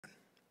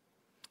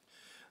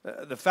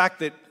The fact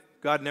that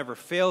God never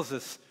fails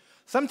us,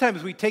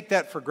 sometimes we take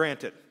that for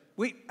granted.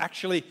 We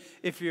actually,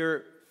 if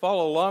you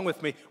follow along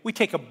with me, we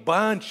take a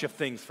bunch of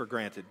things for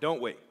granted,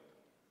 don't we?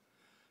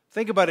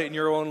 Think about it in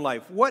your own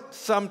life. What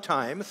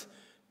sometimes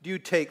do you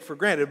take for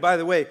granted? By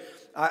the way,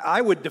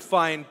 I would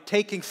define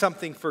taking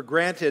something for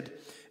granted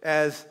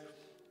as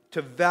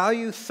to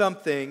value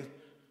something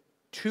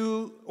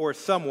or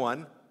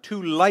someone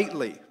too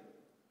lightly.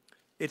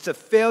 It's a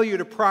failure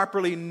to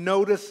properly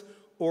notice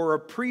or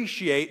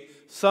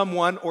appreciate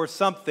someone or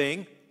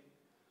something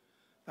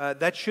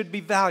that should be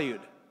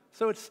valued.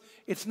 So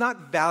it's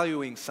not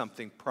valuing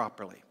something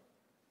properly.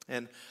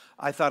 And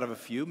I thought of a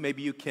few.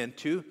 Maybe you can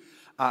too.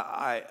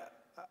 I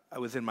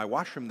was in my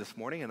washroom this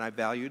morning and I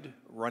valued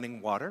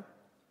running water.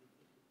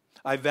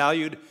 I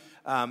valued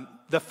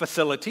the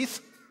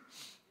facilities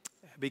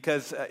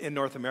because in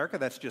North America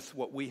that's just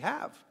what we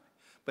have.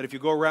 But if you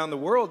go around the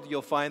world,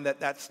 you'll find that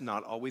that's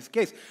not always the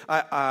case.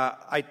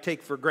 I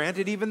take for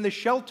granted even the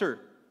shelter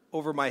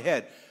over my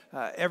head.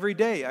 Every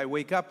day I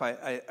wake up,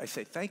 I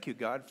say, thank you,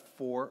 God,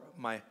 for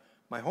my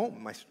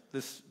home,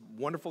 this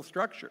wonderful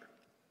structure.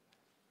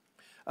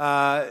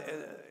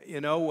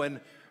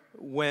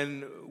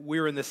 When we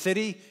were in the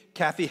city,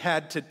 Kathy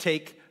had to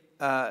take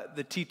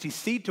the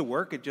TTC to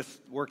work. It just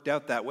worked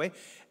out that way.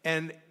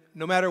 And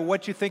no matter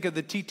what you think of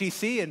the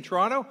TTC in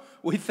Toronto,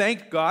 we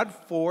thank God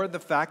for the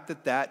fact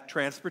that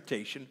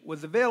transportation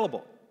was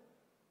available.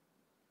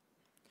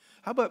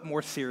 How about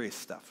more serious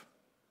stuff?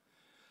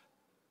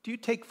 Do you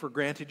take for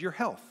granted your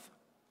health?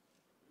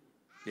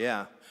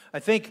 Yeah, I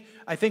think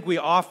we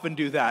often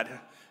do that.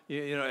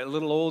 You know, a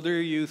little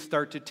older, you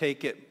start to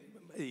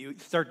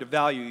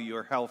value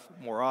your health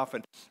more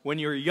often. When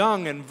you're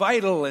young and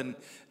vital and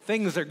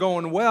things are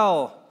going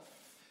well,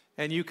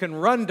 and you can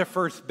run to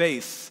first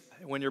base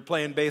when you're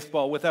playing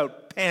baseball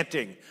without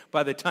panting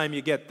by the time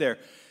you get there,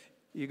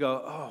 you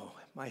go, oh,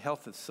 my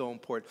health is so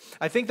important.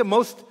 I think the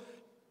most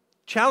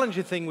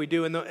challenging thing we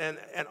do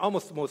and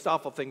almost the most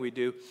awful thing we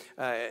do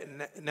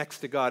next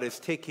to God is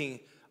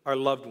taking our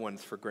loved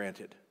ones for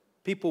granted,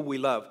 people we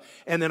love.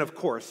 And then, of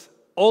course,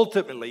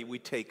 ultimately, we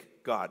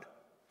take God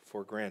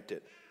for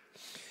granted.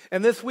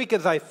 And this week,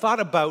 as I thought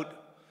about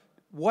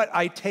what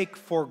I take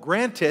for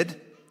granted,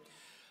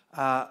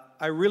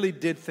 I really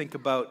did think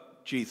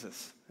about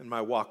Jesus and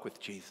my walk with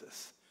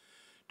Jesus.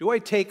 Do I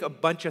take a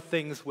bunch of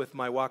things with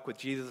my walk with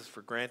Jesus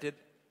for granted?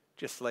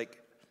 Just like,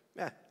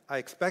 I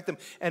expect them.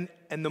 And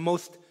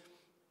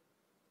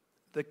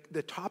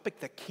the topic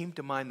that came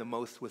to mind the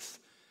most was,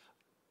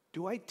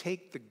 do I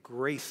take the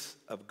grace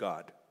of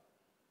God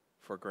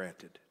for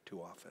granted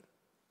too often?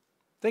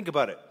 Think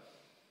about it.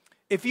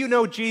 If you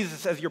know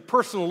Jesus as your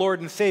personal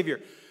Lord and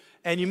Savior,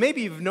 and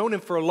you've known him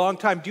for a long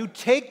time, do you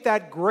take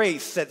that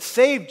grace that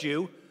saved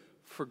you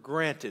for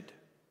granted?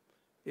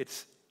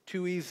 It's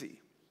too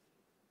easy.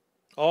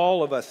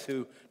 All of us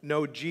who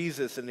know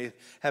Jesus and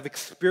have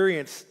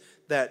experienced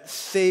that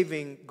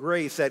saving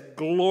grace, that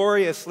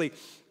gloriously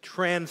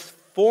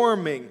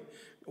transforming,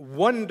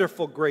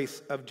 wonderful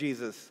grace of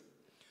Jesus,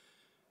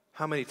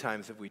 how many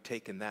times have we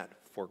taken that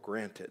for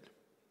granted?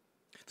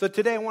 So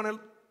today I want to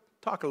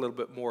talk a little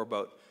bit more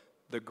about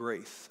the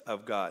grace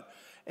of God.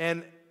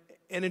 And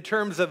in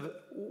terms of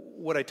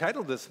what I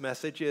titled this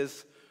message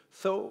is,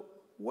 so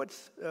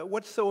what's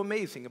so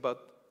amazing about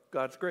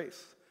God's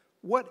grace?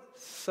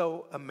 What's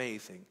so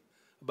amazing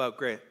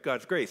about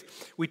God's grace?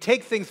 We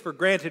take things for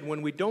granted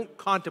when we don't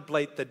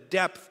contemplate the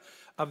depth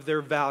of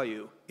their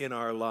value in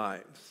our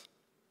lives.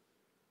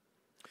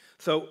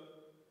 So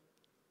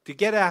to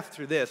get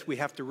after this, we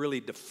have to really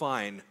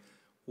define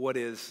what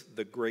is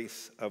the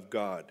grace of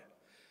God.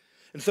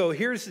 And so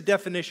here's the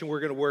definition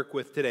we're going to work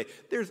with today.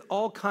 There's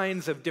all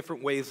kinds of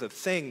different ways of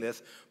saying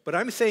this, but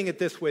I'm saying it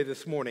this way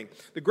this morning.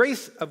 The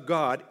grace of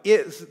God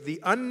is the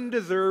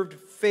undeserved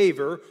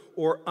favor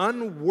or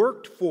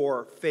unworked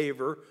for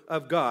favor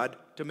of God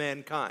to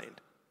mankind.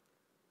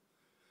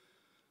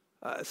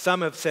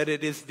 Some have said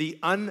it is the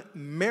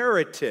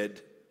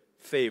unmerited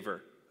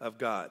favor of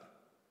God.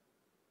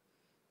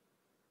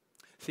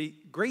 See,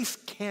 grace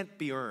can't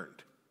be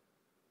earned.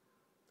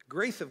 The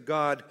grace of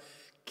God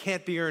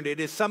can't be earned. It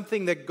is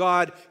something that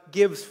God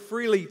gives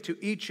freely to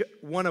each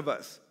one of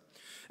us.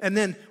 And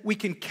then we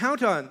can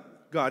count on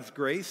God's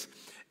grace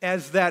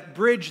as that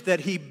bridge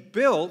that he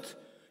built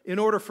in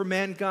order for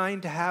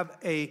mankind to have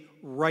a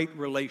right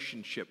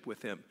relationship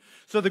with him.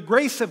 So the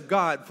grace of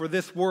God for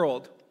this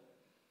world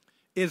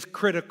is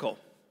critical.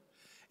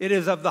 It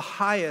is of the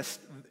highest,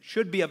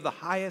 should be of the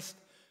highest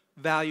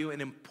value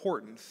and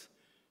importance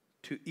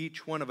to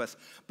each one of us.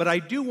 But I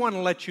do want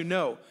to let you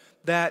know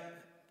that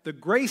the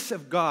grace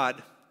of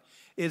God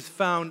is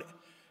found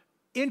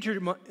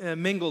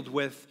intermingled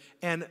with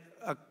and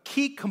a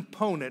key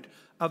component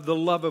of the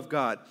love of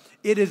God.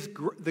 It is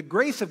the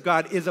grace of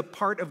God is a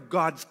part of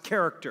God's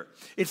character.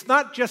 It's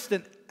not just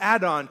an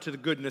add-on to the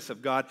goodness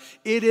of God.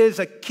 It is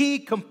a key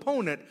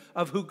component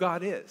of who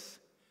God is.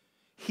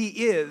 He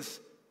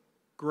is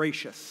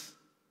gracious.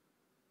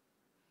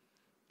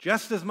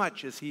 Just as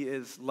much as he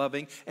is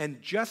loving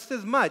and just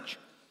as much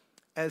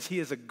as he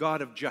is a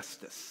God of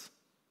justice.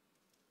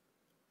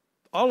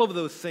 All of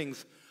those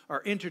things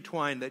are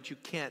intertwined that you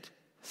can't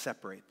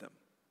separate them.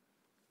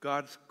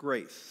 God's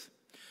grace.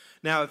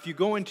 Now, if you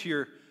go into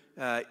your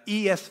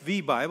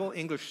ESV Bible,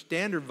 English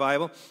Standard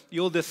Bible,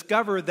 you'll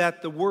discover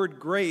that the word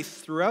grace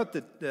throughout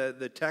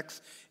the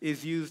text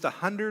is used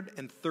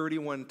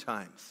 131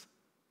 times.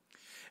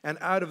 And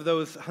out of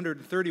those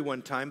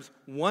 131 times,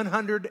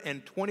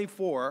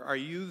 124 are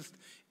used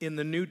in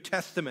the New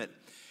Testament.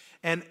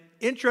 And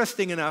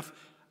interesting enough,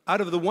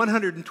 out of the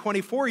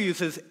 124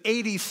 uses,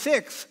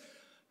 86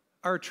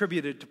 are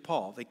attributed to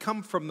Paul. They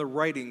come from the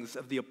writings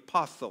of the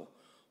Apostle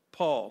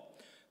Paul.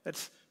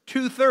 That's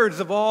 2/3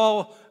 of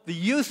all the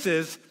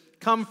uses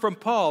come from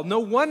Paul. No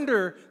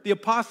wonder the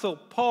Apostle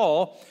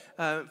Paul,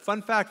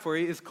 fun fact for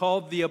you, is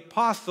called the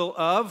Apostle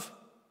of,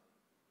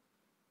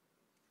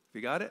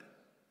 you got it?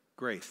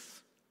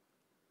 Grace.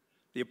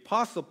 The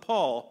Apostle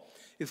Paul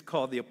is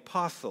called the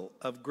Apostle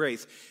of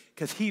Grace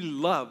because he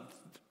loved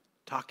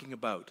talking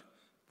about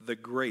the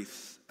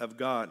grace of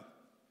God.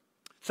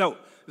 So,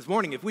 this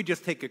morning, if we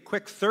just take a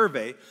quick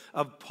survey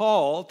of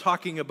Paul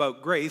talking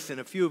about grace in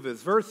a few of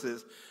his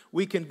verses,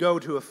 we can go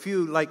to a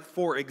few, like,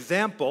 for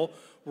example,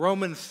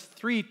 Romans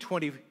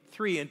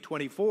 3:23 and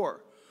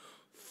 24.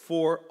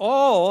 For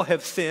all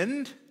have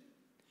sinned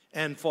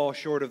and fall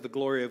short of the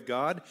glory of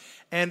God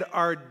and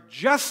are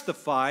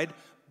justified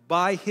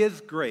by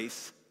his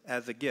grace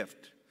as a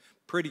gift.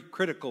 Pretty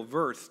critical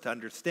verse to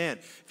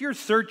understand. If you're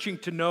searching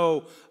to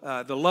know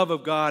the love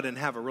of God and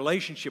have a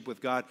relationship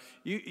with God,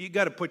 you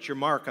got to put your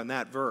mark on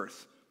that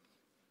verse.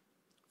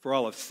 For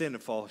all have sinned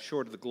and fall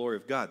short of the glory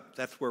of God.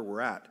 That's where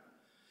we're at.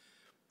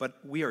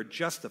 But we are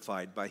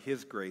justified by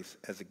his grace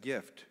as a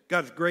gift.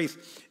 God's grace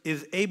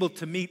is able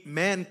to meet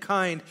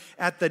mankind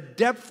at the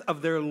depth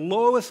of their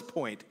lowest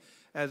point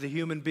as a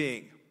human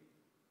being.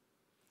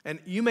 And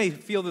you may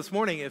feel this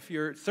morning, if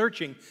you're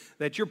searching,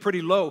 that you're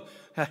pretty low.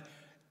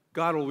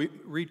 God will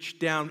reach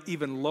down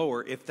even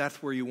lower if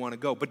that's where you want to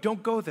go. But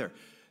don't go there.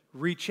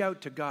 Reach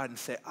out to God and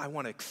say, I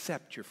want to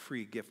accept your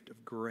free gift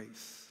of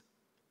grace.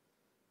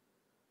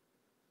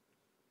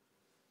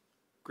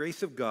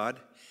 Grace of God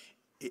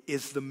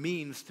is the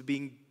means to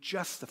being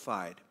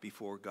justified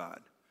before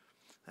God.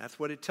 That's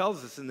what it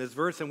tells us in this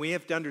verse, and we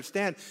have to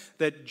understand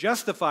that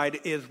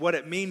justified is what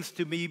it means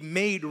to be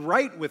made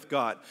right with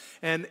God.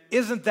 And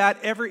shouldn't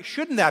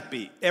that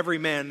be every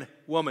man,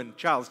 woman,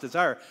 child's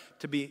desire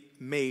to be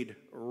made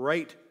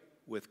right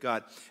with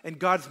God? And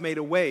God's made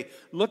a way.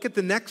 Look at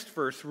the next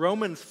verse,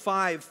 Romans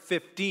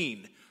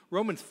 5:15.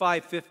 Romans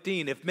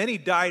 5:15, if many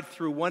died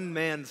through one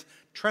man's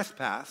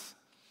trespass,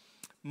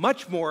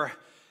 much more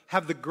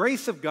have the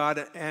grace of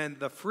God and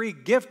the free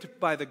gift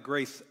by the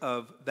grace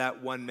of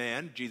that one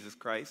man, Jesus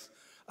Christ,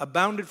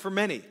 abounded for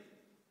many.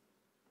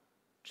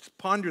 Just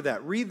ponder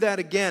that. Read that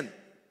again.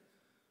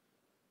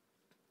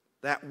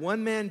 That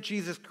one man,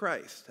 Jesus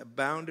Christ,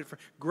 abounded for...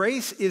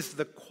 Grace is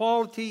the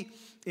quality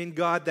in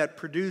God that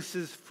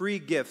produces free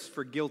gifts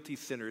for guilty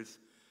sinners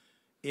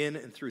in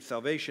and through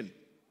salvation.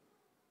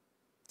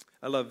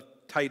 I love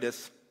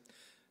Titus.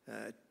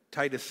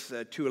 Titus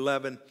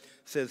 2:11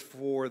 says,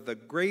 for the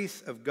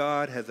grace of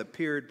God has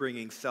appeared,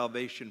 bringing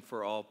salvation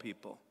for all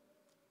people.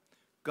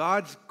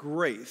 God's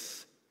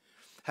grace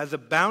has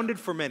abounded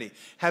for many,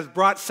 has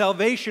brought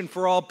salvation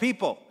for all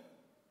people.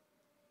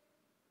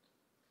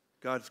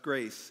 God's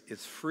grace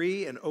is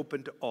free and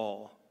open to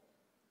all.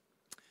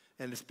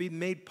 And it's been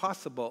made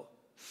possible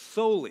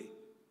solely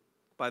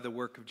by the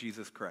work of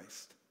Jesus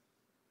Christ.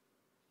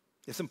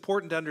 It's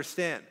important to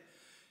understand.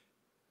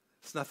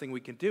 It's nothing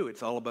we can do.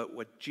 It's all about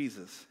what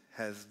Jesus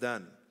has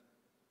done.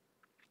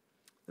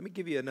 Let me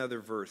give you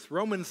another verse.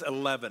 Romans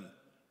 11,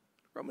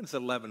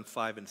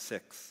 5 and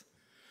 6.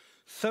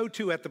 So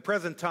too at the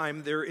present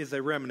time there is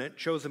a remnant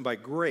chosen by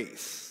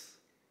grace.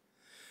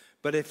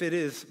 But if it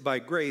is by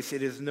grace,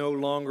 it is no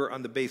longer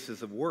on the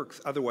basis of works.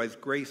 Otherwise,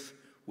 grace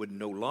would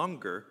no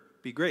longer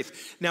be grace.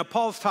 Now,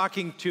 Paul's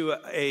talking to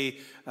a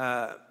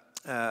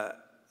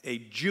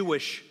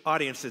Jewish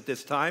audience at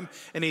this time,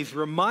 and he's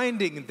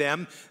reminding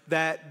them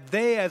that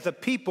they as a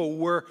people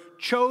were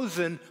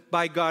chosen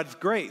by God's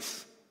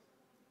grace.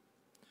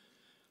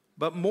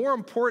 But more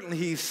importantly,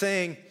 he's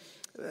saying,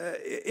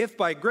 if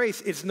by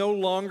grace, it's no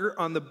longer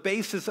on the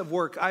basis of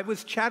work. I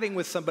was chatting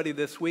with somebody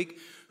this week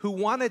who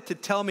wanted to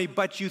tell me,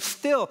 but you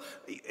still,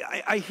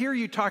 I hear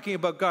you talking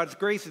about God's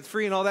grace, it's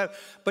free and all that,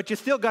 but you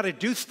still got to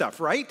do stuff,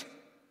 right?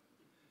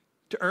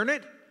 To earn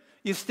it?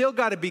 You still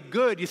got to be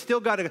good. You still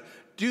got to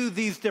do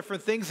these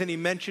different things. And he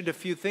mentioned a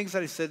few things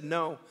that I said,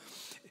 no,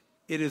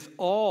 it is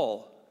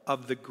all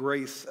of the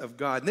grace of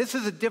God. And this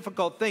is a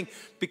difficult thing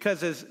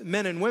because as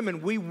men and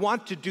women, we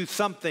want to do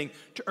something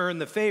to earn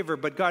the favor.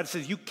 But God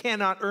says, you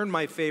cannot earn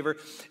my favor.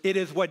 It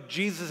is what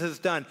Jesus has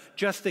done.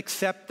 Just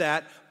accept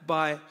that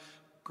by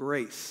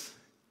grace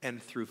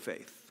and through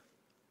faith.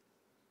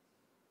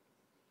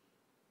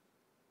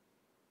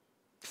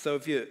 So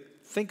if you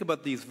think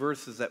about these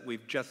verses that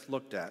we've just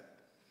looked at,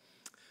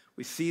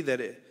 we see that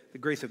the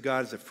grace of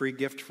God is a free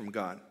gift from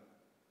God.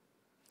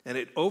 And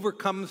it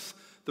overcomes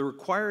the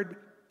required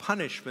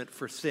punishment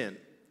for sin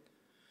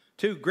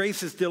 2,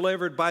 grace is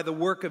delivered by the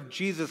work of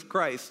Jesus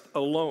Christ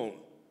alone,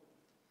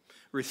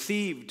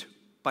 received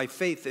by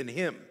faith in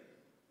him.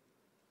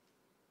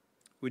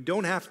 We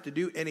don't have to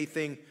do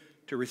anything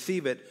to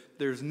receive it.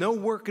 There's no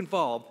work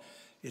involved.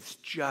 It's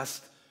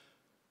just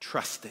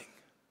trusting.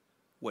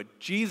 What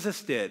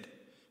Jesus did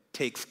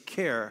takes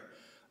care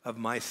of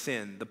my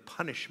sin, the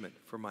punishment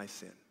for my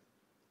sin.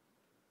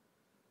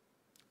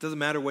 It doesn't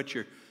matter what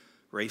your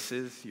race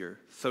is, your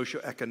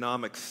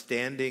socioeconomic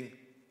standing.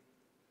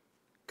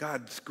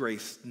 God's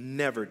grace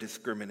never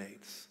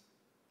discriminates.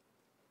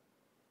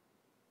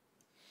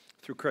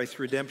 Through Christ's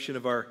redemption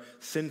of our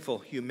sinful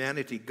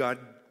humanity,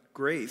 God's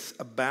grace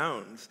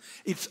abounds.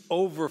 It's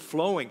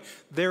overflowing.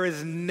 There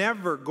is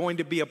never going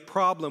to be a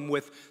problem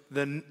with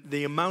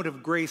the amount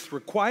of grace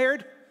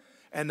required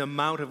and the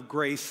amount of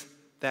grace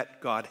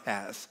that God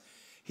has.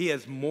 He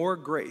has more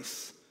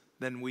grace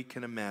than we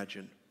can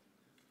imagine,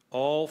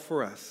 all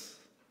for us.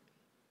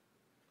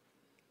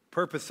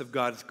 Purpose of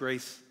God's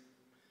grace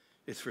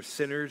is for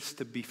sinners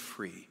to be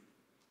free.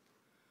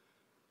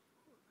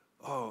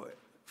 Oh,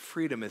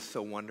 freedom is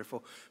so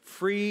wonderful.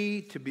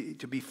 Free to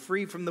be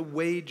free from the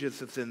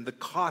wages of sin, the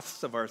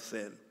costs of our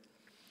sin.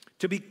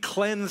 To be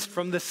cleansed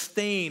from the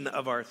stain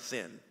of our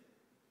sin.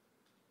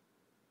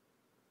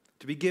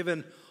 To be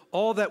given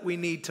all that we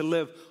need to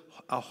live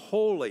a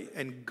holy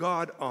and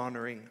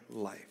God-honoring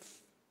life.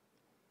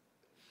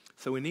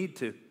 So we need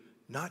to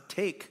not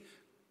take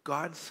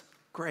God's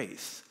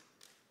grace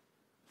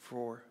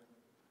for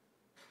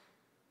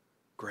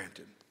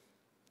granted.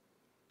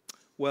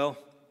 Well,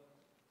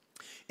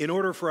 in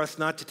order for us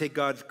not to take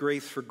God's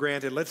grace for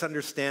granted, let's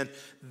understand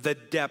the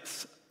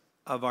depths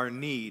of our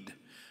need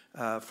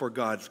for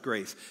God's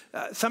grace.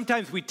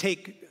 Sometimes we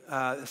take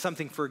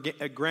something for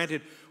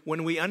granted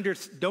when we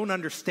don't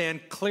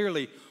understand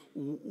clearly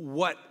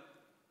what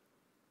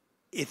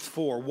it's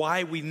for,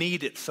 why we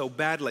need it so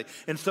badly.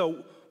 And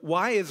so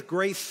why is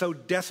grace so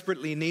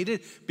desperately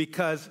needed?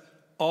 Because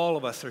all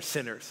of us are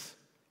sinners,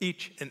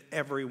 each and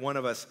every one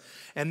of us.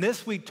 And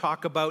this we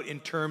talk about in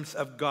terms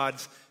of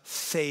God's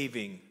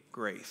saving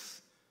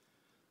grace.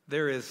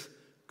 There is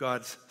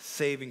God's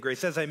saving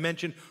grace. As I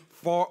mentioned,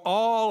 for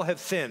all have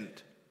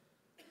sinned.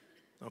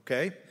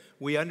 Okay?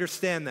 We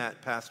understand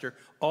that, Pastor.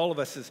 All of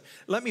us is.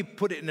 Let me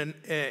put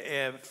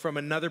it from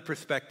another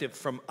perspective,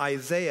 from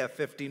Isaiah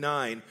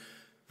 59,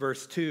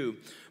 verse 2.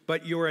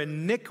 But your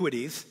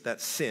iniquities,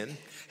 that's sin,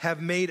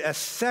 have made a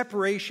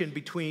separation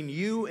between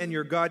you and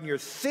your God, and your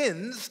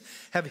sins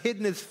have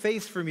hidden his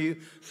face from you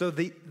so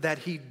that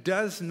he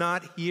does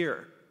not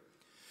hear.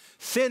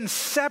 Sin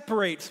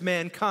separates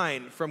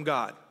mankind from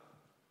God.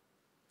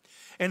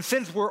 And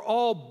since we're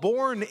all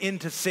born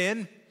into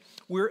sin,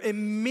 we're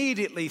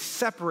immediately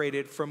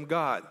separated from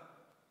God.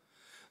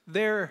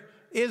 There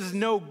is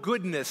no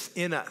goodness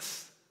in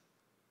us.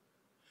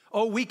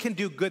 Oh, we can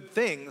do good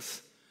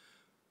things,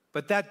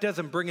 but that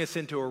doesn't bring us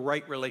into a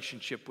right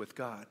relationship with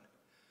God.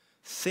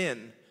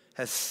 Sin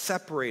has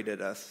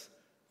separated us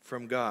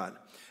from God.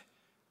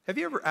 Have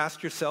you ever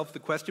asked yourself the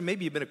question,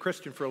 maybe you've been a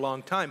Christian for a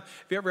long time,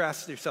 have you ever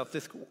asked yourself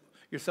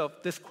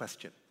this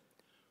question?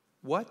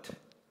 What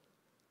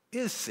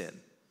is sin?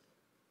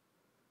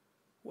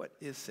 What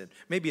is sin?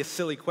 Maybe a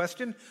silly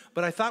question,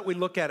 but I thought we'd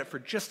look at it for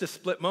just a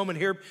split moment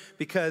here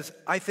because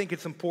I think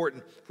it's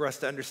important for us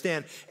to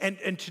understand. And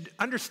to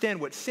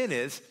understand what sin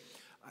is,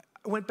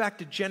 I went back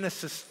to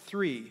Genesis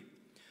 3,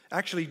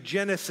 actually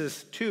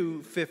Genesis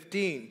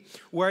 2:15,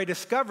 where I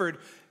discovered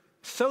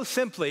so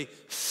simply,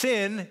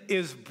 sin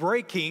is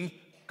breaking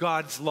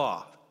God's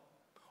law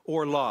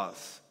or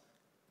laws.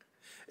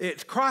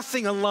 It's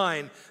crossing a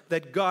line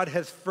that God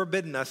has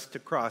forbidden us to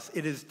cross.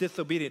 It is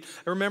disobedient.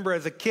 I remember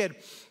as a kid,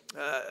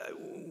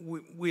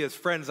 we as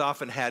friends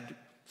often had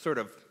sort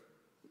of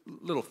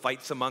little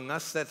fights among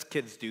us. That's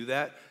kids do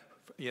that.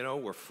 You know,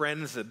 we're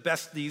friends, the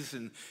besties,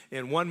 and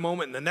in one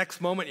moment, and the next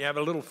moment you have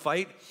a little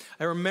fight.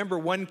 I remember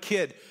one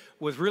kid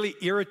was really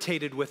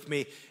irritated with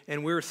me,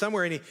 and we were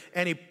somewhere,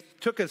 and he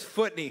took his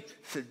foot and he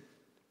said,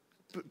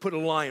 put a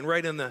line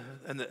right in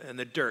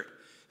the dirt.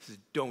 He says,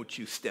 "Don't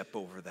you step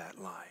over that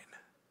line."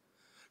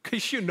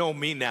 Because you know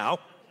me now.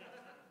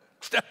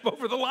 Step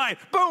over the line.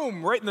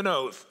 Boom, right in the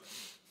nose.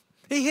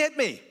 He hit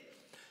me.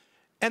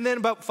 And then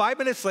about 5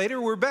 minutes later,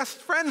 we're best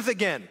friends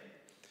again.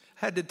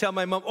 Had to tell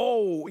my mom,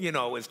 "Oh, it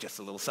was just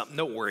a little something.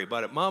 Don't worry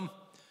about it, Mom."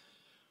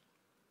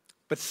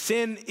 But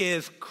sin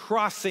is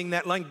crossing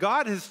that line.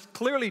 God has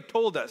clearly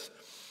told us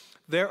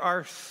there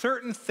are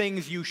certain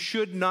things you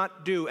should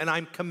not do, and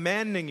I'm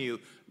commanding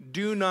you,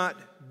 do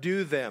not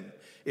do them.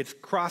 It's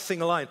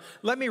crossing a line.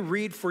 Let me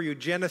read for you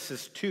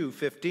Genesis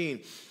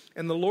 2:15.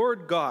 And the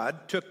Lord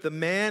God took the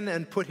man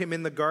and put him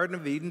in the Garden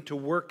of Eden to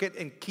work it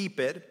and keep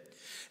it.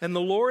 And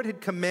the Lord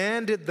had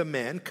commanded the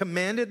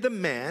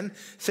man,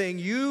 saying,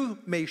 "You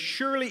may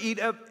surely eat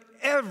of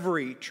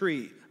every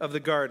tree of the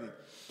garden,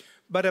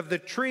 but of the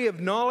tree of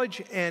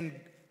knowledge and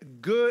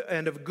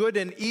of good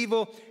and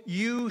evil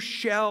you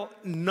shall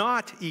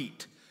not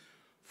eat.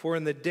 For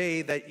in the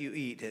day that you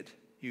eat it,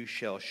 you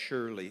shall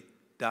surely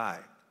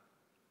die."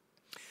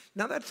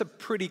 Now that's a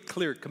pretty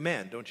clear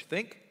command, don't you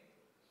think?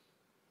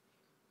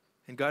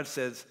 And God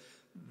says,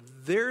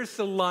 there's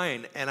the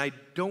line, and I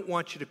don't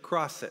want you to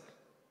cross it.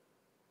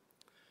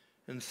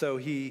 And so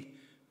he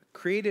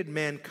created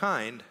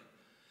mankind,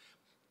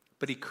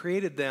 but he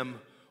created them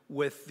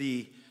with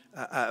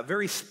a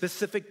very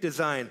specific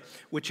design,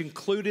 which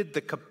included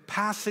the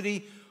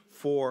capacity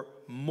for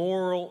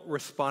moral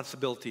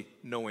responsibility,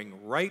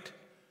 knowing right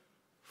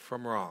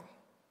from wrong.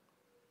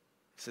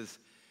 He says,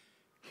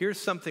 here's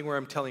something where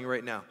I'm telling you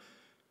right now,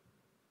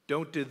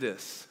 don't do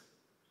this.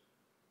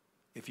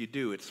 If you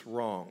do, it's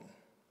wrong.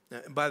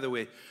 By the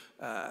way,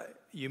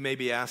 you may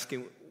be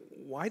asking,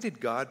 why did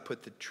God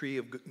put the tree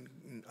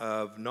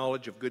of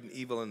knowledge of good and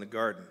evil in the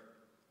garden?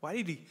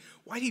 Why did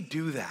he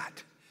do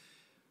that?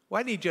 Why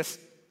didn't he just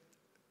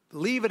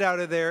leave it out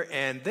of there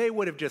and they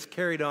would have just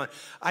carried on?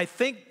 I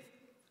think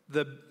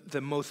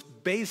the most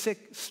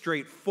basic,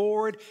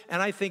 straightforward,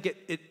 and I think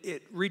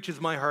it reaches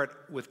my heart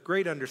with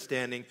great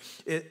understanding.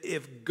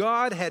 If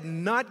God had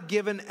not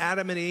given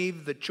Adam and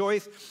Eve the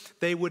choice,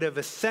 they would have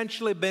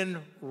essentially been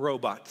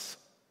robots.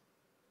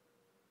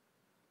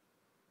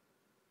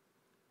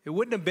 It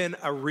wouldn't have been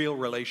a real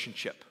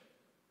relationship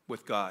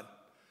with God.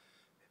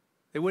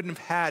 They wouldn't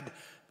have had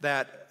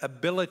that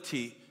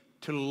ability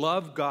to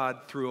love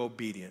God through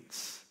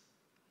obedience.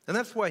 And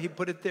that's why he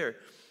put it there.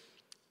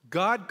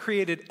 God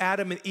created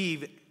Adam and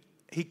Eve.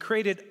 He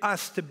created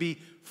us to be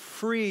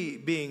free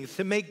beings,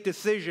 to make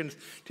decisions,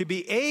 to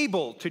be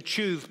able to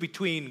choose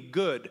between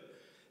good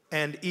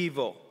and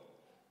evil.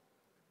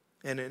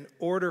 And in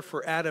order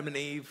for Adam and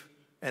Eve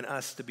and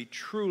us to be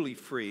truly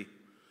free,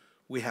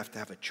 we have to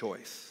have a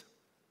choice.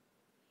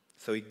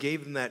 So he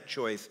gave them that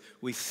choice.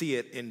 We see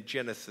it in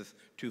Genesis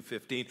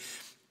 2:15.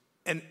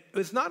 And it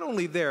was not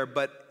only there,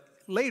 but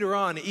later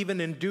on,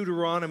 even in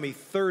Deuteronomy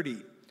 30,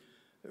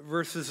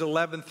 verses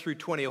 11 through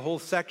 20, a whole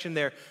section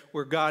there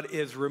where God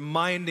is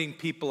reminding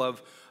people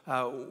of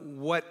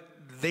what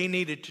they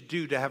needed to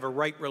do to have a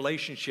right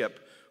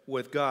relationship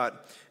with God.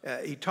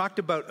 He talked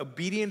about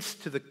obedience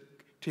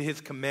to his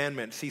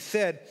commandments. He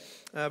said,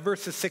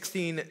 verses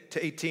 16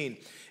 to 18,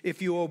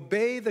 if you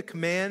obey the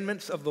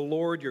commandments of the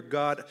Lord your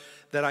God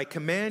that I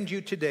command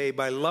you today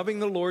by loving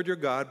the Lord your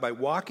God, by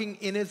walking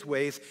in his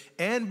ways,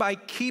 and by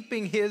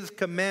keeping his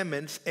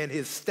commandments and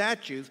his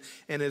statutes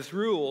and his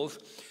rules,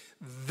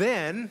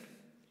 then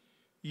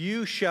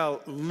you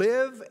shall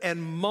live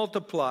and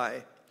multiply,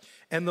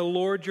 and the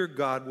Lord your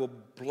God will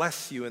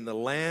bless you in the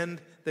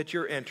land that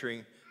you're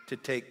entering to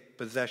take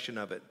possession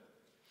of it.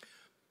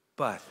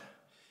 But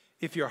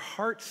if your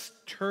hearts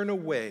turn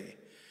away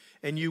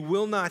and you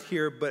will not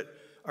hear, but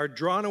are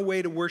drawn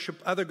away to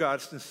worship other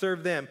gods and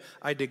serve them,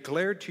 I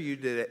declare to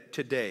you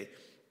today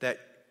that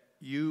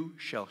you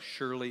shall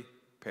surely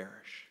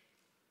perish.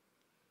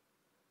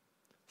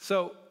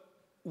 So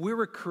we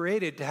were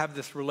created to have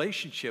this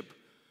relationship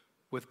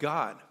with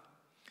God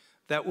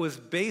that was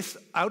based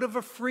out of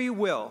a free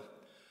will,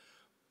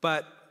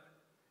 but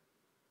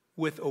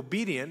with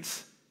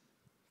obedience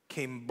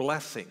came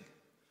blessing.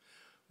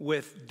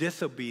 With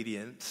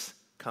disobedience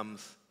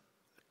comes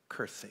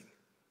cursing.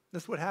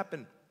 That's what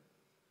happened.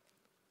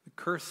 The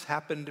curse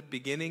happened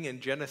beginning in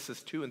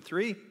Genesis 2 and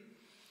 3,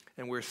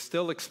 and we're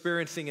still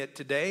experiencing it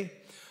today.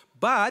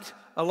 But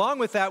along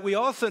with that, we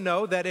also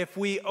know that if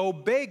we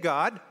obey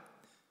God,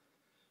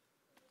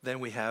 then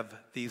we have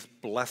these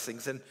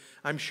blessings. And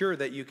I'm sure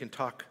that you can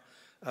talk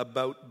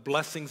about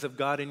blessings of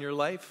God in your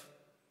life,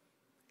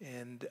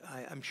 and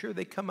I'm sure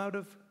they come out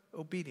of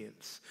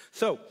obedience.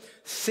 So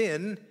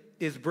sin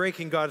is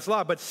breaking God's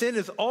law, but sin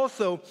is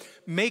also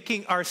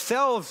making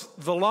ourselves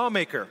the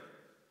lawmaker.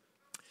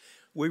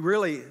 We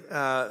really,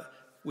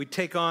 we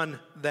take on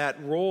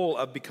that role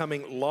of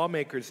becoming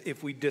lawmakers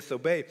if we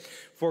disobey.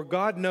 For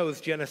God knows,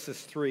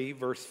 Genesis 3,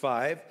 verse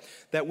 5,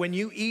 that when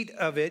you eat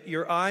of it,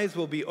 your eyes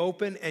will be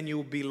open and you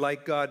will be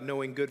like God,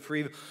 knowing good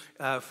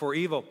for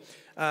evil.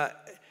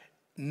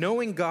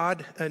 Knowing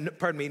good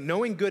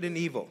and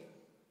evil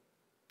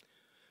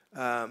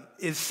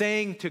is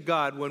saying to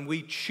God when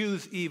we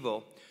choose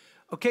evil,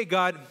 okay,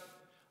 God,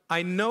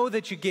 I know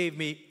that you gave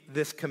me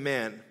this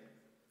command,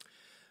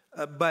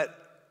 but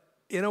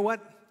you know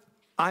what?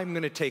 I'm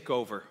going to take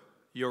over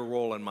your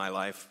role in my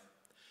life.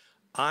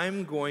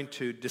 I'm going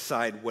to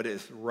decide what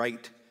is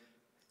right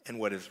and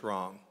what is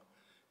wrong.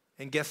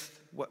 And guess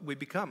what we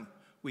become?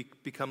 We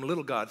become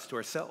little gods to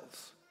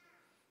ourselves.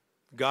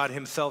 God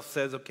himself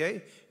says,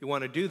 okay, you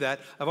want to do that.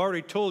 I've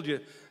already told you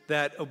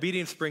that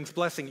obedience brings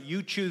blessing.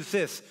 You choose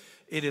this.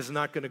 It is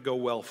not going to go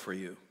well for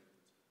you.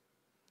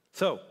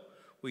 So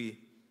we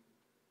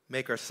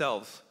make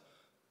ourselves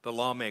the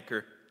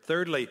lawmaker.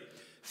 Thirdly,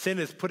 sin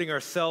is putting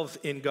ourselves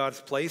in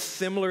God's place.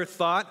 Similar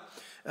thought,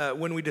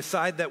 when we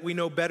decide that we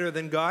know better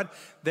than God,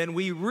 then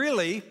we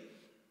really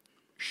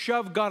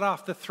shove God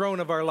off the throne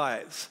of our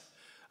lives.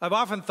 I've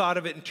often thought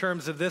of it in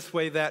terms of this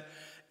way, that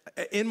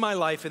in my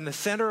life, in the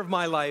center of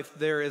my life,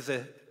 there is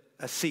a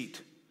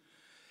seat.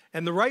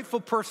 And the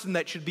rightful person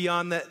that should be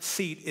on that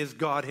seat is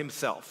God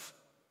himself.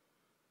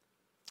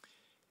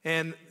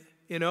 And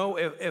you know,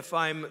 if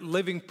I'm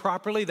living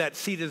properly, that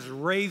seat is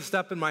raised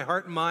up in my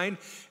heart and mind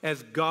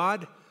as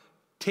God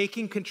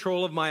taking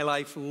control of my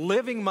life,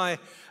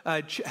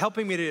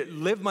 helping me to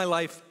live my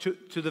life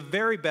to the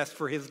very best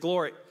for his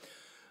glory.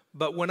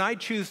 But when I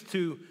choose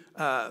to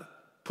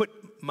put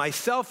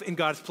myself in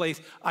God's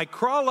place, I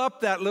crawl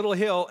up that little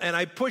hill and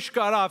I push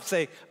God off,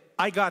 say,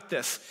 I got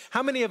this.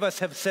 How many of us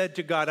have said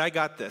to God, I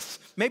got this?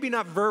 Maybe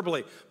not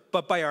verbally,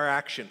 but by our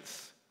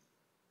actions.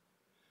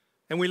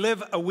 And we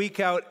live a week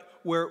out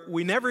where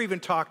we never even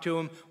talk to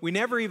him, we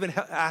never even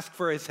ask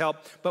for his help,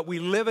 but we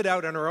live it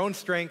out on our own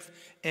strength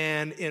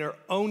and in our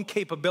own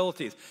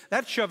capabilities.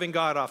 That's shoving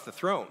God off the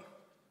throne.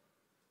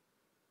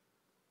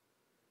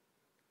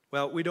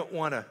 Well, we don't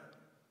want to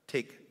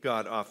take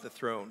God off the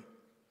throne.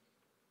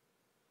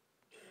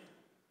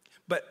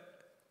 But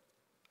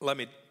let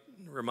me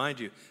remind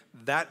you,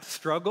 that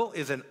struggle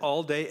is an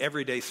all-day,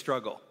 everyday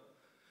struggle.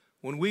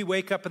 When we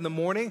wake up in the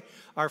morning,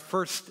 our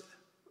first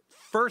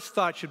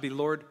thought should be,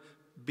 Lord,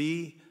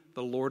 be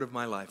the Lord of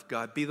my life.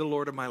 God, be the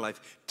Lord of my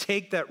life.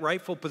 Take that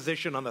rightful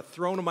position on the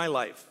throne of my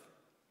life.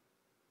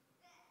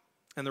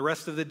 And the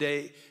rest of the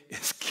day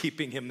is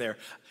keeping him there,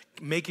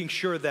 making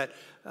sure that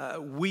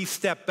we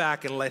step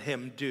back and let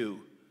him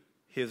do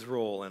his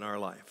role in our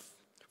life.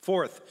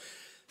 Fourth,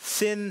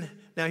 sin.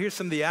 Now here's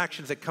some of the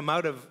actions that come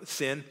out of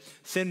sin.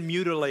 Sin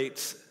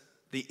mutilates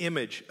the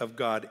image of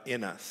God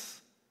in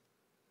us.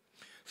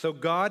 So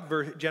God,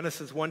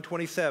 Genesis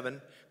 1:27,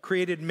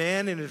 created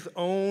man in his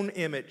own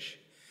image.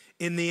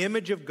 In the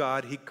image of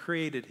God, he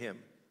created him.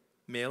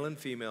 Male and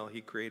female,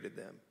 he created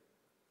them.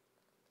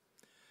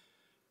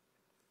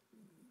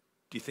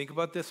 Do you think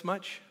about this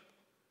much?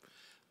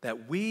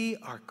 That we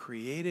are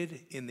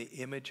created in the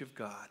image of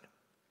God.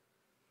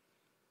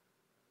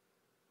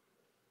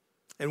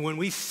 And when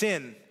we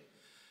sin,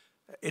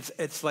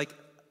 it's like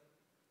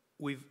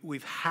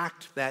we've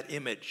hacked that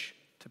image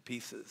to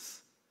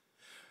pieces.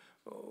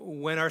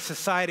 When our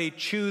society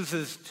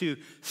chooses to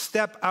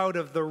step out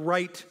of the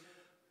right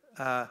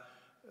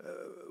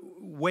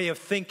way of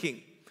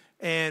thinking,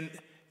 and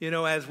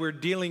as we're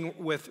dealing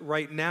with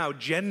right now,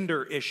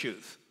 gender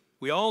issues,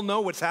 we all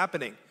know what's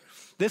happening.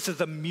 This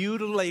is a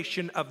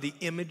mutilation of the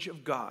image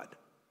of God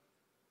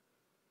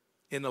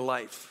in the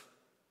life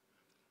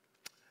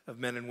of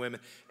men and women,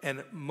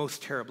 and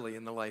most terribly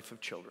in the life of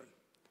children.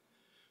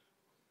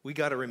 We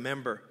got to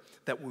remember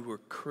that we were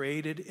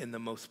created in the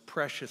most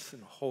precious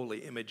and holy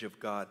image of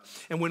God.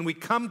 And when we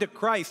come to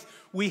Christ,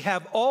 we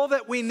have all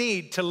that we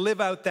need to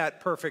live out that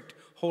perfect,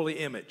 holy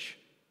image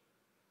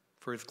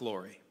for his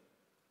glory.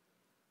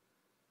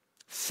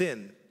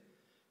 Sin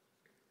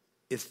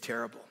is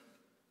terrible.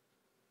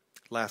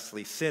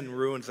 Lastly, sin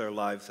ruins our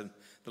lives and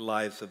the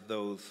lives of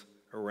those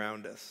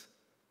around us.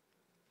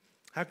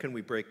 How can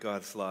we break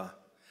God's law?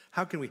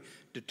 How can we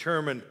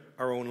determine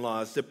our own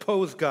laws,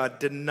 depose God,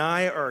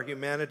 deny our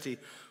humanity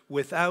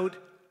without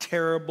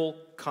terrible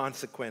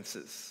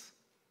consequences?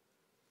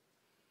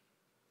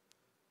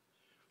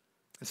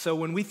 And so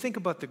when we think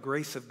about the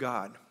grace of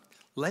God,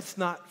 let's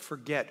not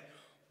forget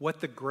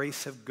what the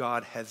grace of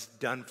God has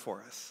done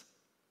for us.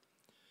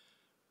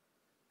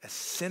 As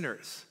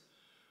sinners,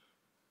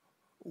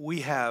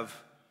 we have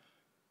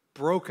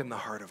broken the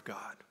heart of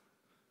God.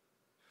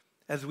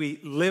 As we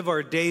live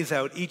our days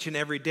out each and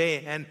every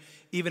day, and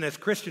even as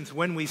Christians,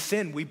 when we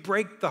sin, we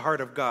break the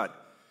heart of God.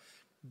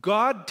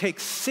 God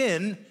takes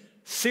sin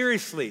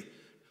seriously.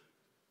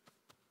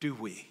 Do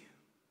we?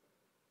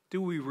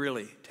 Do we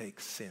really take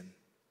sin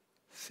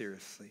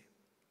seriously?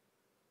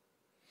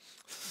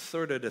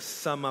 Sort of to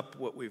sum up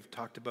what we've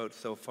talked about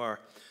so far,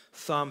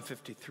 Psalm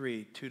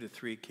 53,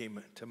 2-3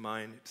 came to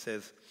mind. It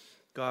says,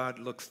 God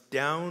looks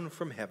down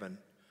from heaven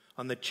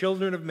on the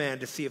children of man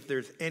to see if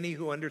there's any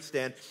who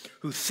understand,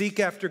 who seek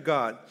after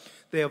God.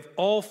 They have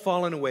all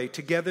fallen away.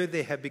 Together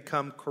they have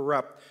become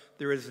corrupt.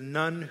 There is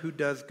none who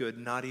does good,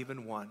 not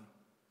even one.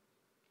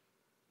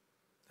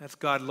 That's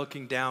God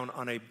looking down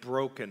on a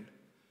broken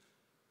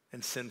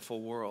and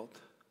sinful world.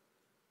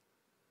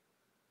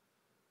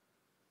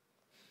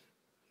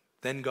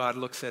 Then God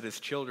looks at his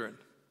children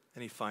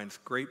and he finds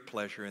great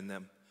pleasure in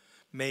them.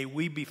 May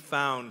we be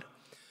found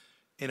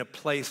in a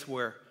place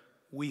where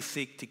we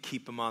seek to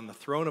keep him on the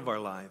throne of our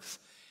lives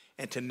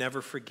and to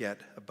never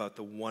forget about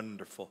the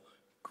wonderful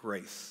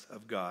grace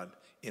of God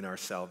in our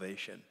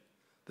salvation,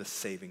 the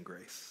saving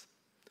grace.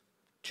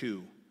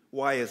 2,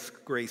 why is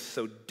grace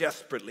so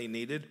desperately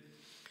needed?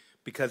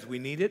 Because we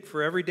need it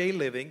for everyday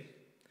living,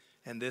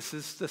 and this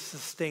is the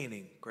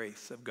sustaining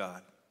grace of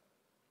God.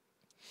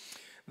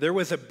 There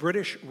was a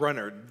British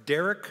runner,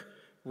 Derek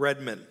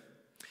Redmond.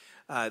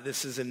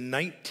 This is in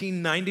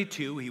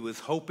 1992. He was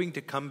hoping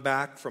to come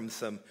back from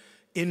some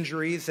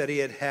injuries that he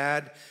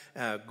had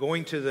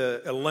going to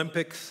the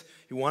Olympics.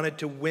 He wanted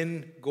to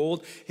win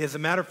gold. As a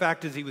matter of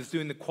fact, as he was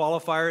doing the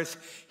qualifiers,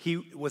 he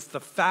was the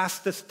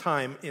fastest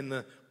time in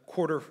the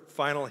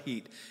quarterfinal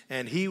heat.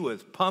 And he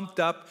was pumped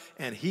up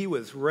and he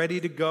was ready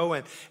to go.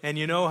 And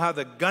you know how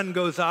the gun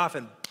goes off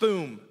and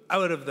boom,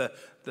 out of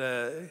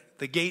the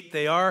gate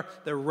they're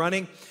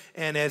running.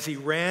 And as he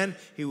ran,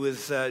 he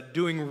was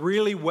doing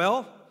really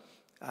well,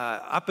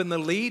 up in the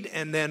lead.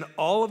 And then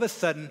all of a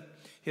sudden,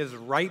 his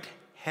right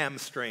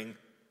hamstring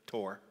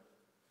tore.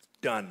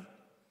 done.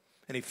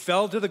 And he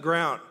fell to the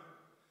ground.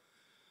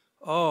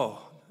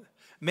 Oh,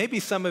 maybe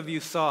some of you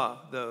saw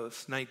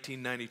those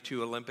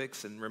 1992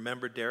 Olympics and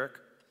remember Derek.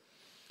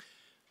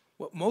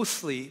 What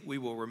mostly we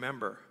will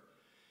remember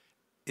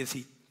is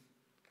he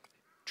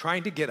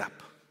trying to get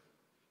up,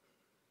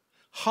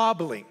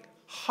 hobbling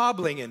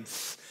in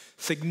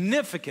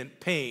significant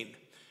pain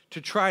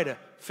to try to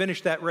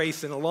finish that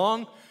race. And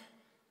along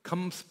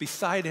comes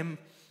beside him,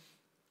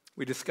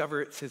 we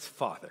discover it's his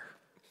father.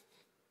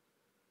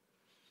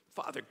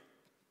 Father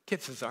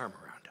gets his arm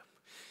around him,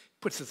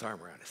 puts his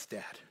arm around his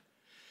dad.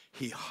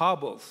 He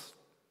hobbles.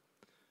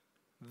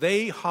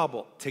 They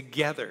hobble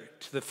together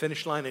to the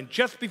finish line, and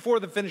just before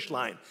the finish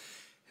line,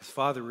 his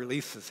father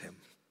releases him,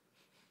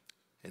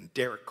 and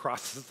Derek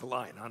crosses the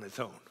line on his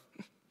own.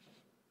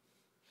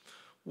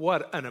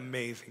 What an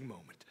amazing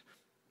moment.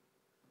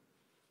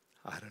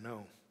 I don't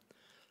know.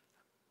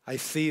 I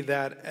see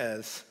that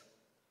as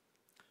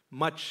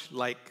much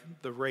like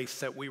the race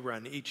that we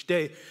run each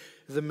day.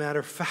 As a matter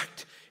of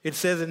fact, it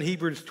says in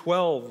Hebrews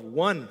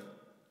 12:1,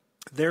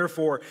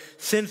 therefore,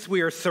 since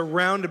we are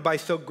surrounded by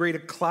so great a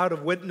cloud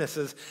of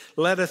witnesses,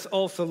 let us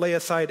also lay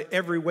aside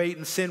every weight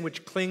and sin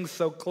which clings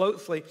so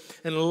closely,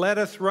 and let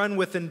us run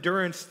with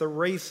endurance the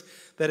race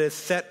that is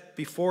set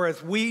before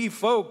us. We,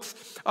 folks,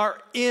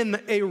 are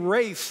in a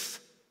race.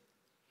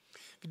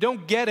 If you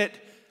don't get it,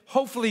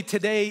 hopefully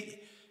today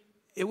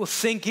it will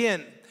sink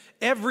in.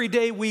 Every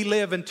day we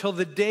live until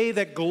the day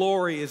that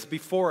glory is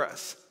before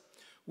us,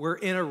 we're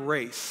in a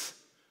race.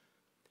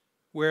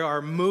 We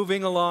are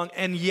moving along,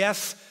 and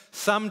yes,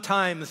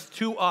 sometimes,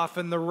 too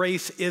often, the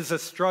race is a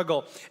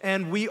struggle,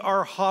 and we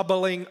are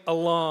hobbling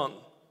along.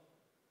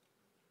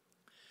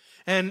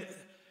 And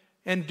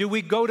do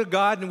we go to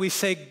God and we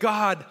say,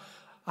 God,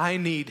 I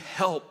need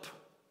help.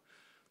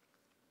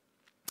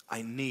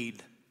 I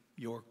need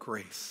your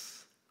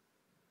grace.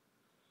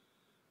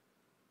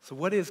 So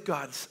what is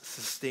God's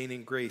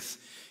sustaining grace?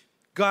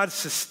 God's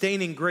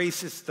sustaining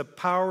grace is the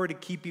power to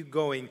keep you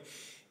going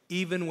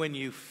even when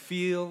you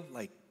feel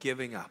like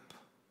giving up.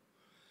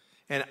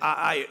 And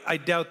I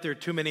doubt there are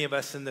too many of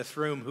us in this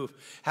room who've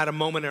had a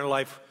moment in our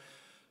life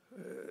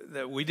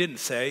that we didn't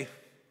say,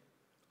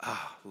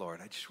 Lord,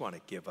 I just want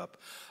to give up.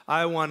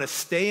 I want to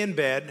stay in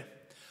bed.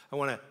 I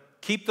want to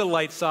keep the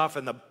lights off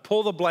and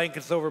pull the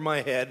blankets over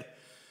my head.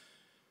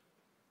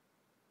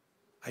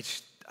 I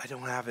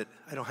don't have it.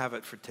 I don't have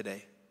it for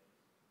today.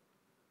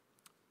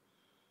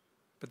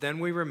 But then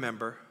we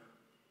remember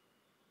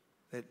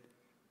that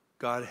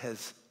God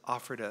has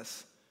offered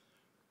us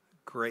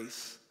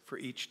grace for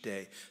each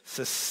day,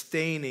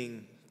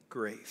 sustaining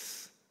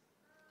grace.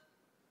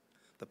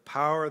 The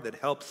power that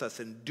helps us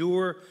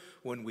endure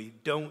when we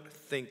don't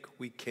think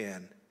we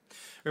can.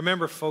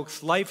 Remember,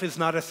 folks, life is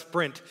not a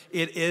sprint.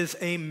 It is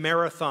a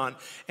marathon.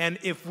 And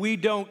if we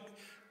don't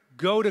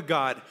go to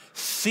God,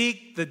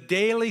 seek the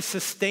daily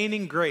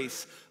sustaining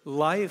grace,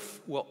 life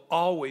will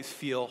always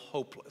feel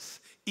hopeless.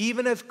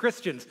 Even as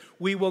Christians,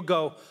 we will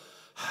go,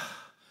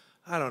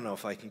 I don't know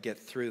if I can get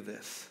through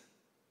this.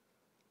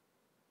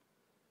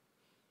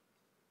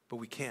 But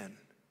we can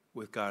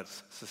with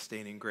God's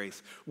sustaining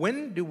grace.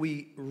 When do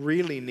we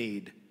really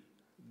need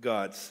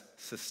God's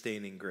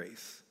sustaining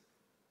grace?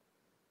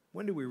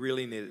 When do we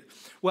really need it?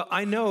 Well,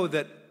 I know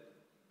that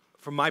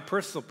from my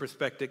personal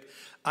perspective,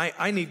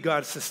 I need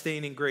God's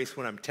sustaining grace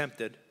when I'm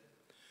tempted.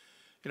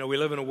 You know, we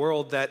live in a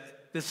world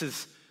that this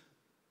is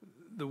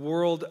the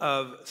world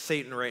of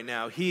Satan right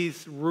now.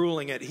 He's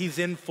ruling it. He's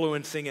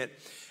influencing it.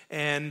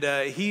 And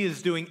he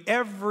is doing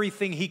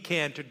everything he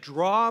can to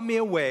draw me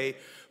away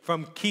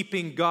from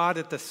keeping God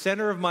at the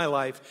center of my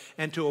life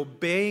and to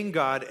obeying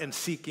God and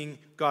seeking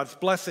God's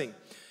blessing.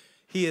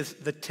 He is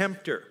the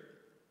tempter.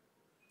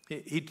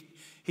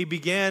 He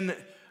began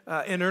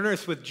in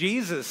earnest with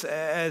Jesus.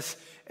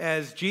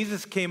 As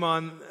Jesus came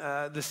on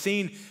the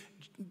scene,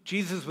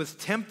 Jesus was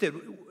tempted.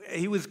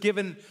 He was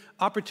given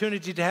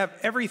opportunity to have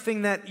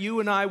everything that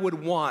you and I would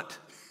want.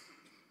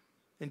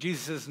 And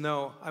Jesus says,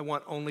 no, I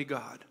want only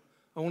God,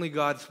 only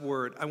God's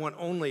word. I want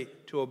only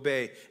to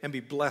obey and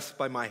be blessed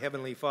by my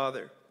heavenly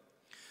Father.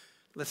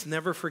 Let's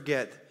never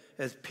forget,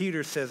 as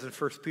Peter says in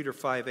 1 Peter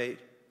 5:8,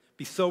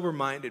 be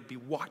sober-minded, be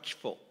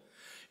watchful.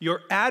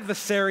 Your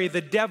adversary,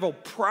 the devil,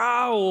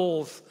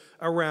 prowls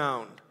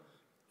around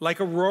like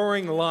a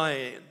roaring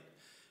lion,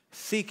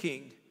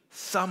 seeking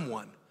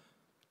someone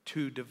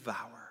to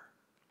devour.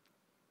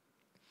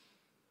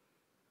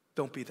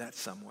 Don't be that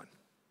someone.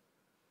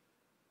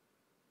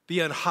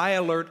 Be on high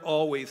alert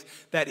always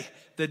that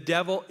the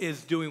devil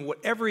is doing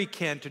whatever he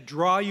can to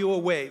draw you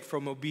away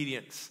from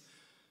obedience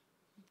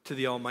to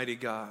the Almighty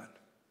God.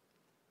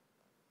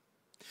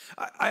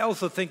 I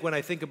also think when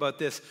I think about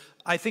this,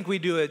 I think we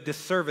do a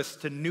disservice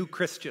to new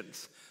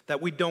Christians that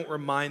we don't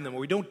remind them or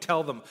we don't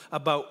tell them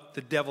about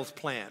the devil's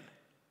plan.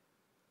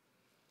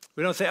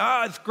 We don't say,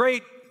 it's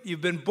great,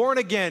 you've been born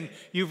again,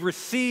 you've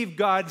received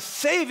God's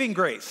saving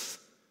grace.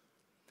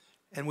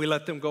 And we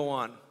let them go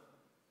on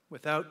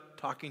without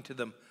talking to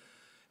them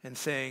and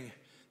saying,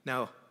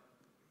 now,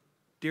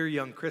 dear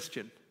young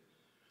Christian,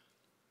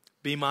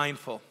 be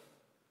mindful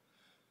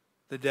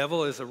The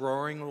devil is a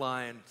roaring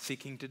lion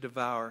seeking to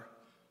devour.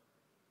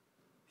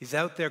 He's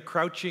out there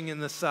crouching in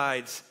the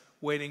sides,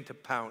 waiting to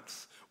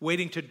pounce,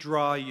 waiting to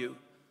draw you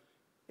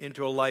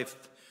into a life.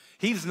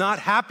 He's not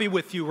happy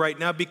with you right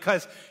now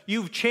because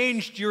you've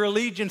changed your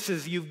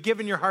allegiances. You've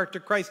given your heart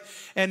to Christ.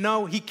 And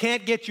no, he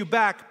can't get you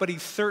back, but he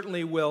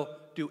certainly will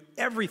do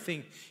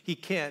everything he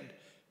can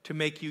to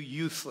make you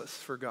useless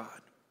for God.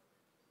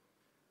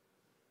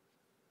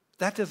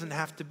 That doesn't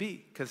have to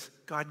be, because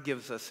God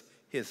gives us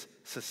his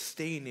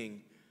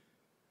sustaining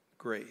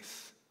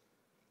grace.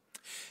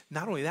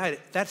 Not only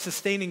that, that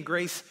sustaining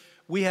grace,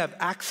 we have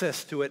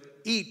access to it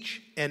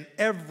each and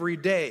every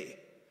day,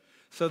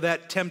 so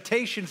that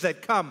temptations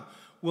that come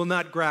will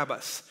not grab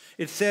us.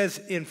 It says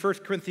in 1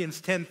 Corinthians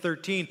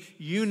 10:13,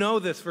 you know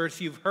this verse,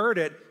 you've heard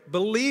it,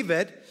 believe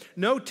it.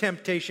 No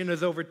temptation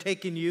has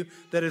overtaken you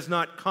that is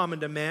not common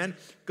to man.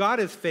 God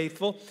is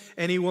faithful,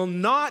 and he will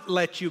not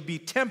let you be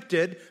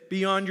tempted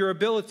beyond your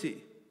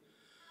ability.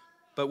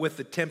 But with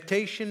the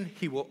temptation,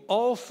 he will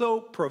also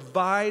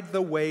provide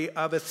the way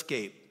of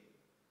escape.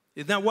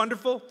 Isn't that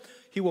wonderful?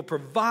 He will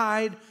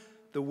provide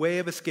the way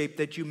of escape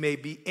that you may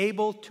be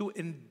able to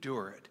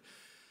endure it.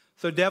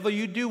 So, devil,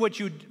 you do what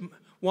you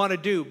want to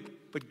do,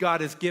 but God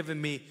has given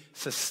me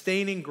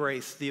sustaining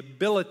grace, the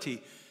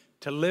ability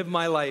to live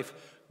my life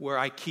where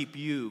I keep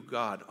you,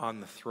 God,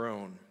 on the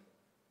throne.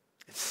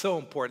 It's so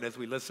important as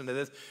we listen to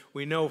this.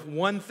 We know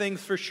one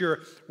thing's for sure,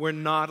 we're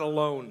not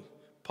alone.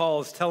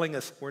 Paul is telling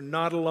us we're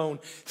not alone.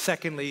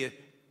 Secondly,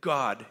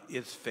 God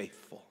is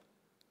faithful.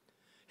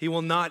 He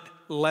will not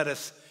let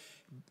us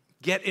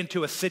get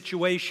into a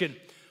situation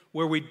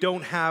where we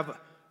don't have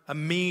a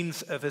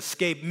means of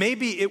escape.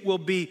 Maybe it will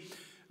be,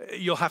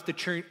 you'll have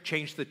to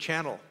change the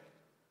channel.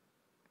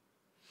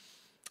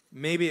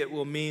 Maybe it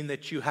will mean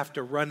that you have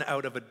to run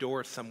out of a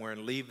door somewhere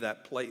and leave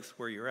that place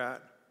where you're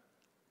at.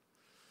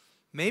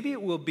 Maybe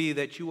it will be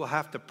that you will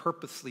have to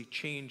purposely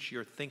change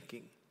your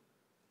thinking.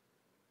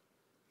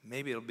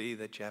 Maybe it'll be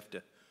that you have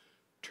to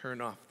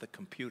turn off the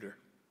computer.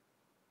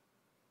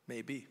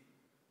 Maybe.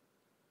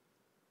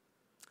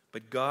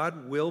 But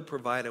God will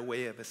provide a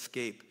way of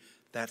escape.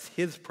 That's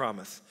his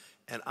promise.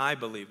 And I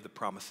believe the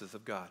promises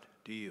of God.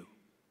 Do you?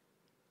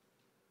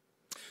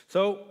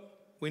 So,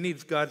 we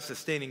need God's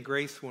sustaining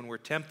grace when we're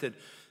tempted.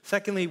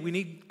 Secondly, we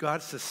need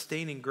God's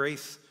sustaining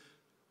grace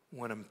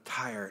when I'm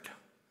tired.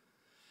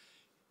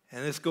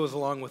 And this goes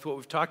along with what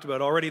we've talked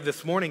about already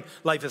this morning.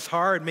 Life is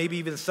hard. Maybe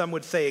even some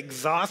would say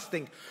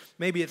exhausting.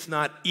 Maybe it's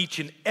not each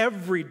and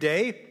every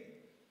day.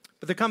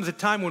 But there comes a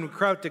time when we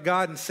cry out to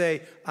God and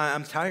say,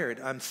 I'm tired.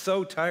 I'm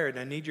so tired.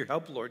 I need your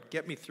help, Lord.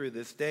 Get me through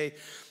this day.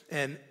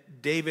 And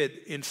David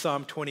in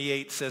Psalm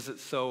 28 says it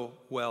so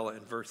well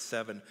in verse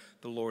 7.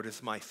 The Lord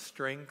is my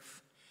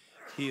strength.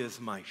 He is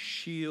my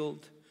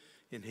shield.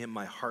 In him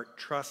my heart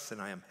trusts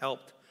and I am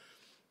helped.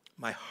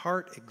 My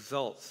heart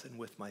exults, and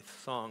with my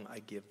song I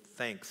give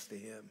thanks to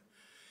him.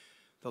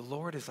 The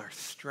Lord is our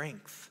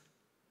strength.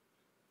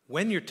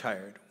 When you're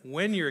tired,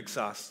 when you're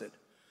exhausted,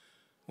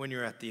 when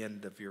you're at the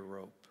end of your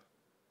rope,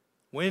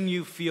 when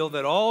you feel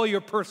that all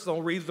your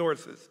personal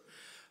resources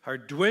are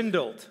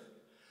dwindled,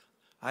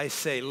 I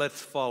say let's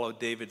follow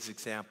David's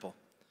example.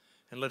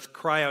 And let's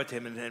cry out to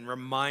him and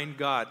remind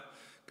God,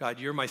 God,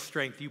 you're my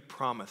strength. You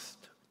promised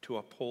to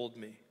uphold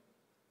me.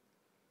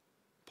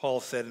 Paul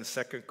said in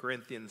 2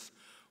 Corinthians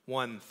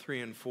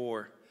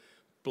 1:3-4,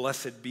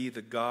 blessed be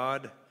the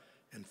God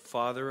and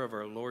Father of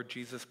our Lord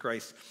Jesus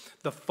Christ,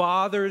 the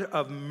Father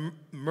of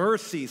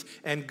mercies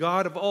and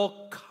God of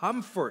all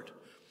comfort,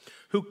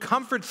 who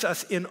comforts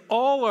us in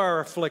all our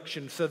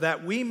afflictions so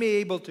that we may be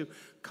able to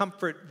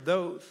comfort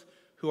those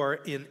who are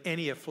in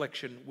any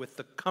affliction with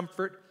the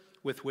comfort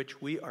with which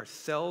we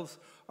ourselves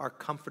are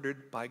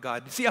comforted by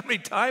God. See how many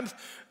times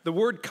the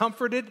word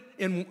comforted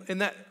in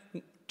that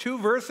 2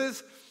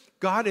 verses?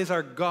 God is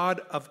our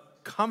God of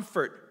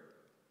comfort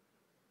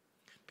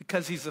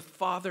because he's the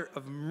Father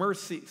of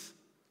mercies.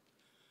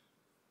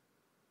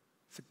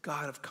 He's a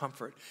God of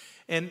comfort.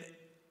 And,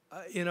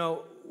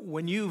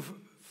 when you've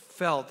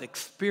felt,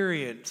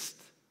 experienced,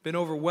 been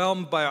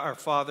overwhelmed by our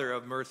Father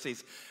of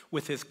mercies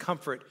with his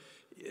comfort,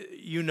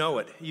 you know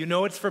it. You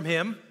know it's from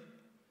him,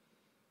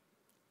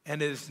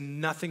 and it is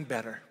nothing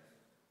better.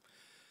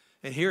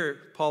 And here,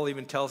 Paul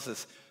even tells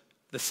us,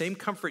 the same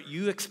comfort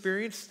you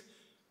experienced,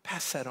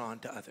 pass that on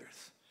to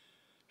others.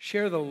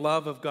 Share the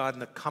love of God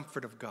and the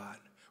comfort of God.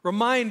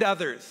 Remind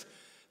others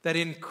that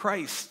in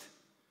Christ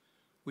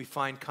we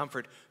find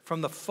comfort.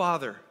 From the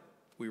Father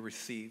we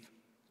receive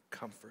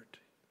comfort.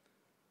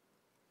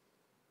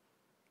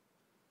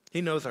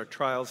 He knows our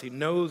trials. He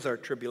knows our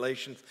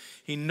tribulations.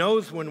 He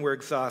knows when we're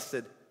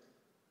exhausted.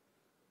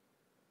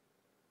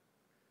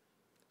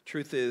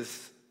 Truth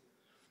is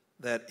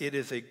that it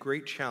is a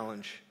great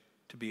challenge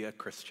to be a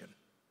Christian,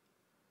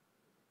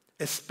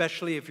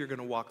 especially if you're going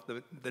to walk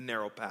the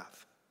narrow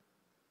path.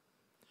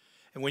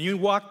 And when you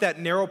walk that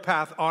narrow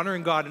path,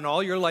 honoring God in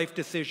all your life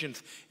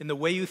decisions, in the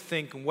way you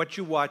think and what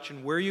you watch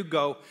and where you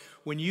go,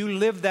 when you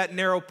live that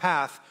narrow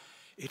path,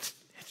 it's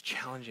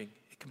challenging.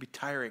 It can be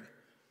tiring.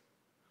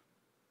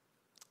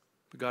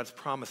 But God's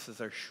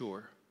promises are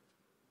sure.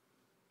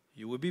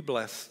 You will be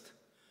blessed,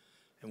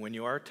 and when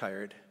you are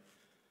tired,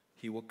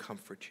 he will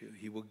comfort you.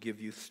 He will give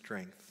you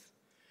strength.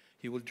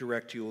 He will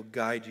direct you, he will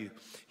guide you.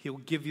 He will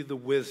give you the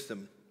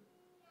wisdom.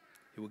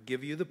 He will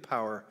give you the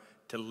power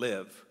to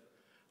live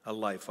a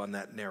life on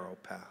that narrow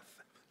path.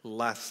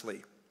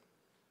 Lastly,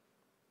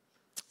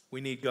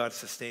 we need God's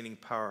sustaining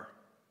power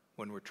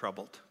when we're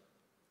troubled.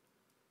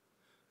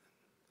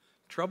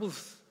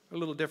 Trouble's a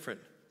little different.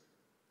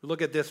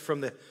 Look at this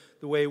from the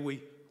way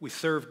we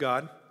serve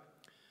God.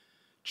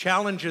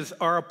 Challenges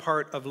are a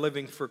part of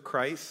living for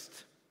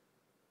Christ.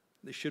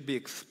 They should be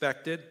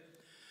expected.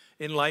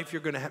 In life,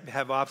 you're going to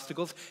have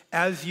obstacles.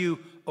 As you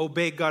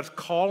obey God's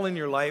call in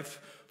your life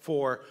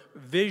for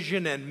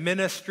vision and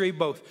ministry,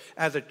 both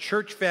as a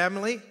church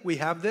family, we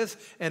have this,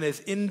 and as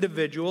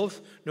individuals,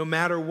 no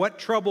matter what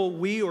trouble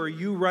we or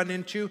you run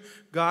into,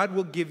 God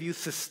will give you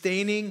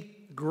sustaining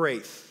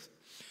grace.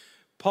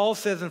 Paul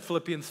says in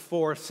Philippians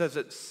 4, says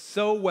it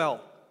so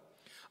well,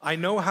 I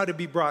know how to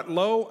be brought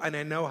low, and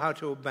I know how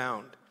to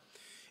abound.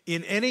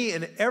 In any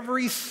and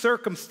every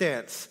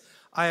circumstance,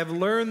 I have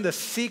learned the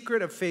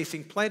secret of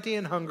facing plenty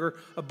and hunger,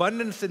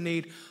 abundance and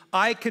need.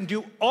 I can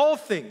do all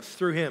things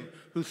through him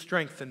who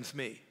strengthens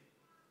me.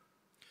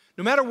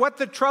 No matter what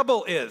the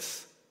trouble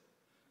is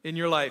in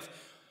your life,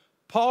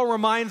 Paul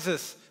reminds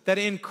us that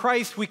in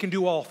Christ we can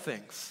do all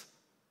things.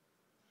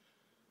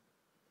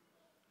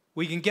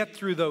 We can get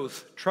through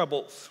those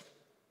troubles.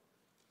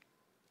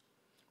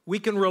 We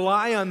can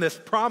rely on this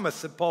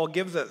promise that Paul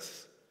gives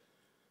us,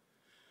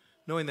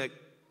 knowing that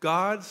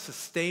God's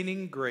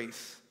sustaining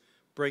grace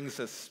brings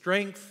us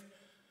strength,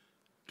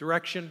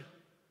 direction,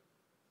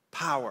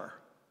 power,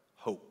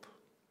 hope.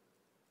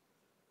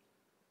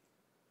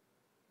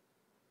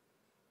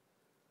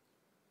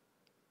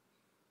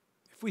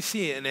 If we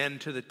see an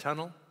end to the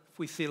tunnel, if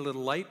we see a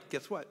little light,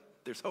 guess what?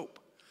 There's hope.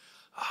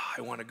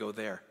 I want to go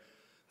there.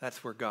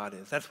 That's where God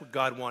is. That's what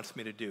God wants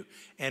me to do.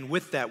 And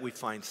with that, we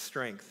find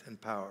strength and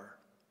power.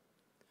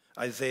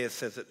 Isaiah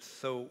says it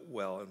so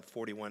well in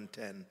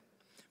 41:10.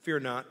 Fear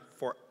not,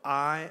 for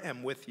I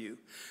am with you.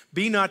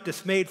 Be not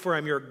dismayed, for I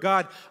am your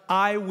God.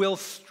 I will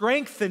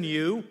strengthen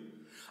you.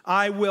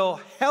 I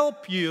will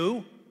help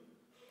you.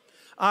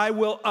 I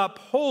will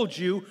uphold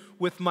you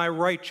with my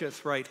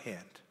righteous right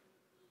hand.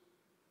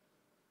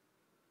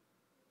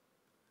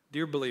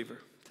 Dear believer,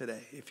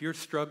 today, if you're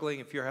struggling,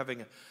 if you're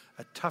having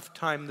a tough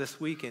time this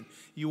week and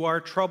you are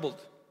troubled,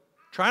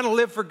 trying to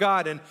live for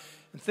God and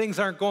things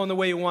aren't going the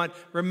way you want,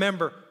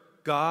 remember,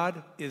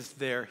 God is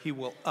there. He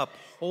will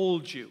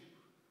uphold you.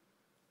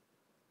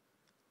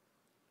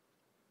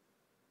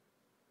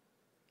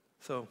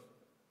 So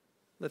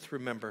let's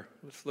remember,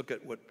 let's look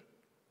at what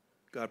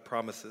God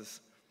promises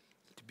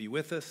to be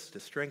with us, to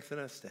strengthen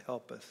us, to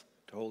help us,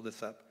 to hold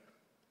us up.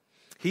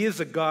 He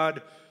is a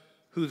God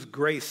whose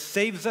grace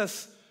saves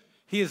us.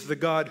 He is the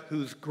God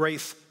whose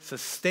grace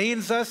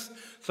sustains us.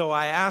 So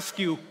I ask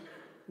you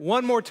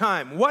one more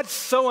time, what's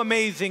so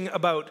amazing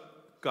about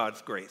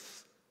God's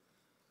grace?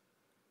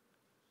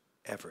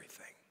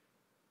 Everything.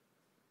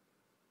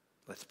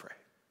 Let's pray.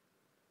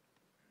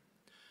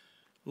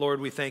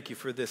 Lord, we thank you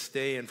for this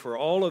day and for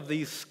all of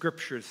these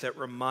scriptures that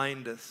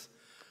remind us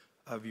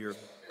of your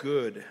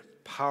good,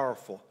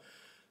 powerful,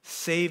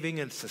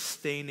 saving and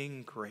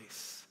sustaining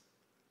grace.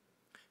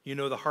 You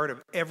know the heart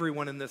of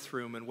everyone in this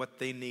room and what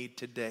they need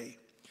today.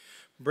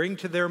 Bring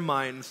to their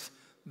minds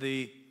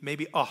the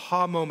maybe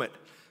aha moment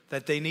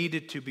that they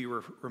needed to be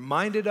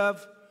reminded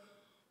of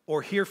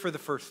or hear for the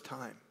first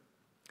time.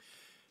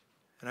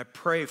 And I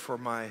pray for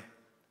my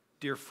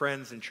dear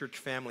friends and church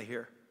family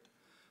here.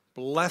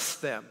 Bless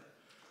them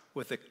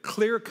with a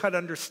clear-cut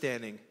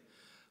understanding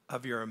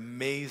of your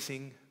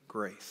amazing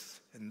grace.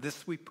 And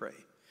this we pray.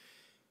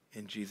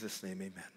 In Jesus' name, amen.